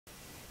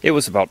It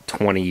was about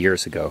 20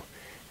 years ago,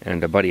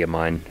 and a buddy of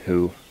mine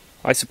who,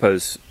 I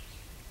suppose,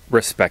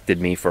 respected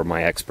me for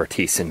my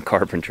expertise in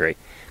carpentry,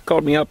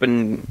 called me up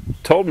and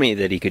told me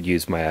that he could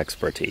use my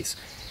expertise.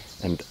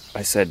 And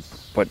I said,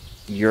 but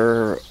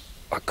you're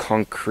a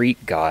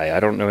concrete guy, I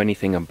don't know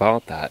anything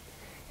about that.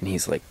 And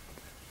he's like,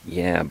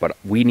 yeah, but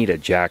we need a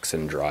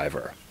Jackson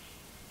driver.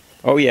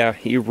 Oh yeah,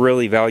 he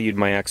really valued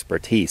my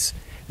expertise.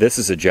 This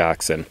is a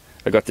Jackson.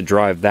 I got to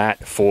drive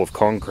that full of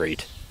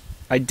concrete.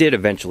 I did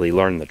eventually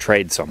learn the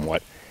trade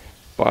somewhat,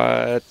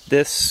 but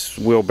this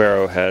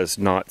wheelbarrow has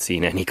not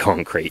seen any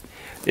concrete.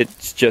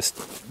 It's just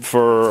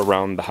for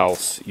around the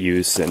house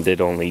use, and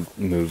it only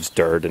moves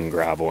dirt and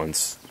gravel and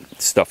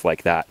stuff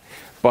like that.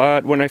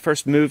 But when I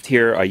first moved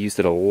here, I used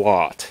it a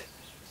lot.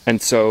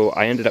 And so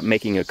I ended up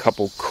making a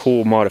couple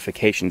cool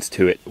modifications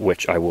to it,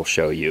 which I will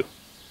show you.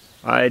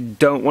 I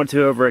don't want to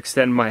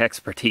overextend my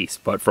expertise,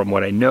 but from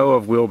what I know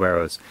of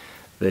wheelbarrows,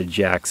 the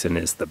Jackson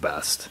is the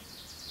best.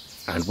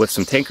 And with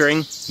some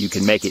tinkering, you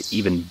can make it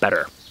even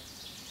better.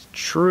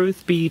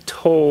 Truth be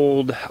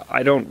told,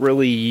 I don't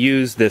really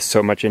use this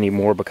so much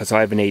anymore because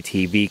I have an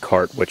ATV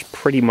cart which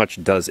pretty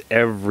much does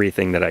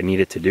everything that I need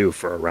it to do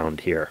for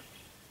around here.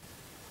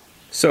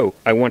 So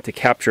I want to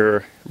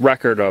capture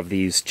record of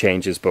these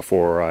changes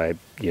before I,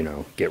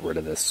 get rid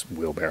of this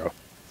wheelbarrow.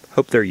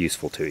 Hope they're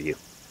useful to you.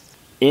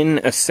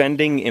 In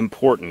ascending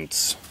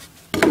importance,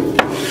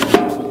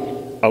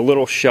 a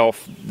little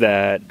shelf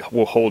that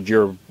will hold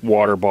your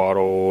water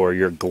bottle or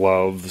your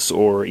gloves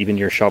or even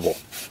your shovel.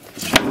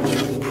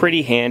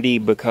 Pretty handy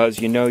because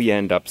you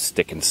end up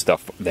sticking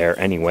stuff there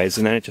anyways,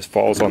 and then it just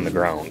falls on the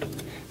ground.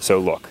 So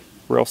look,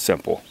 real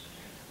simple.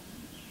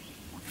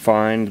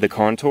 Find the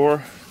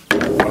contour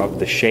of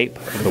the shape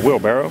of the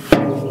wheelbarrow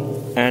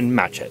and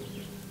match it.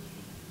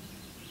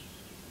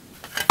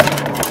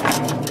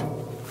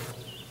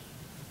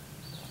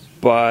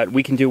 But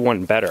we can do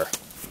one better.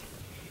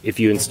 If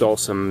you install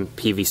some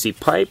PVC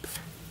pipe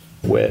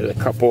with a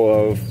couple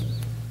of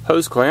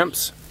hose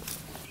clamps,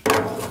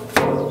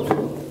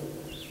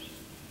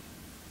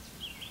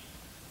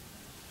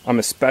 I'm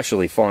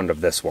especially fond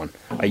of this one.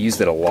 I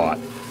used it a lot.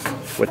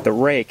 With the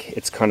rake,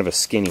 it's kind of a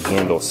skinny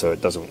handle, so it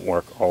doesn't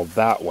work all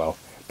that well.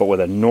 But with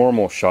a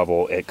normal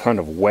shovel, it kind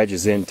of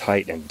wedges in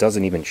tight and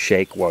doesn't even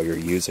shake while you're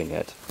using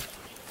it.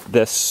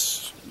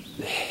 This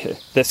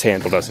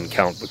handle doesn't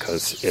count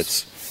because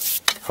it's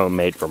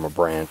homemade from a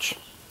branch.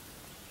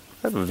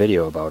 I have a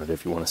video about it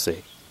if you want to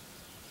see.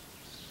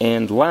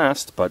 And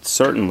last, but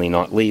certainly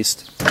not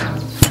least,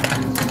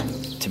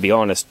 to be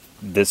honest,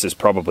 this is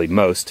probably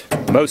most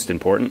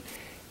important,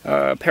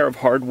 a pair of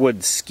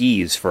hardwood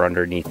skis for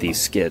underneath these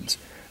skids.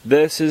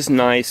 This is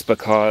nice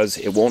because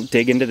it won't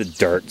dig into the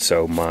dirt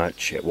so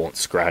much, it won't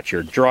scratch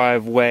your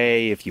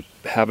driveway. If you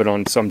have it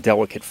on some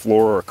delicate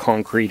floor or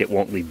concrete, it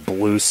won't leave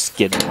blue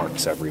skid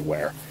marks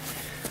everywhere.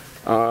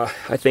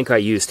 I think I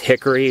used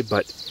hickory,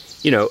 but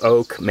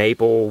oak,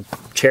 maple,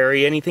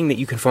 cherry, anything that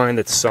you can find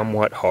that's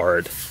somewhat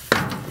hard.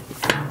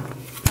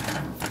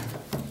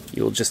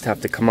 You'll just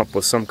have to come up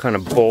with some kind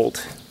of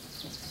bolt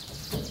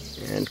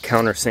and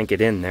countersink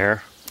it in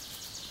there.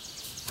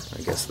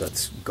 I guess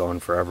that's gone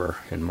forever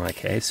in my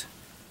case.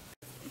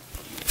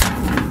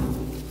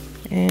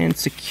 And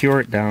secure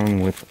it down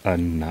with a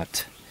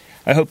nut.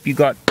 I hope you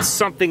got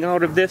something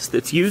out of this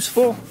that's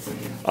useful.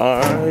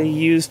 I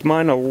used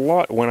mine a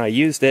lot when I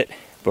used it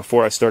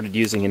before I started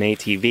using an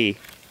ATV.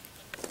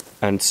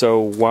 And so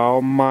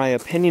while my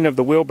opinion of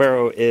the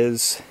wheelbarrow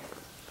is,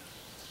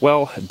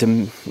 well,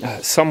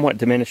 somewhat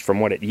diminished from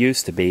what it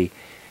used to be,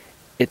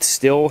 it's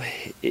still,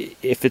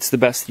 if it's the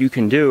best you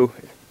can do,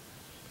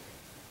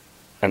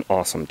 an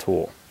awesome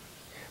tool.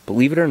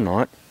 Believe it or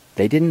not,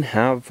 they didn't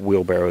have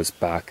wheelbarrows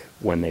back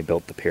when they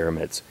built the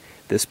pyramids.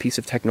 This piece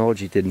of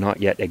technology did not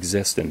yet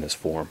exist in this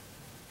form.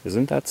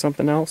 Isn't that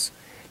something else?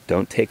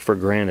 Don't take for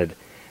granted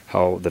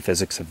how the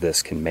physics of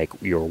this can make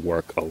your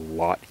work a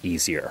lot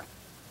easier.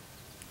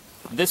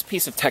 This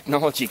piece of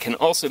technology can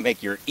also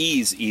make your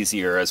ease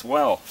easier as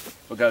well,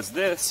 because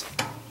this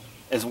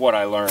is what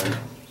I learned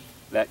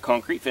that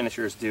concrete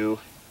finishers do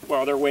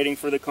while they're waiting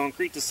for the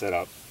concrete to set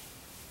up.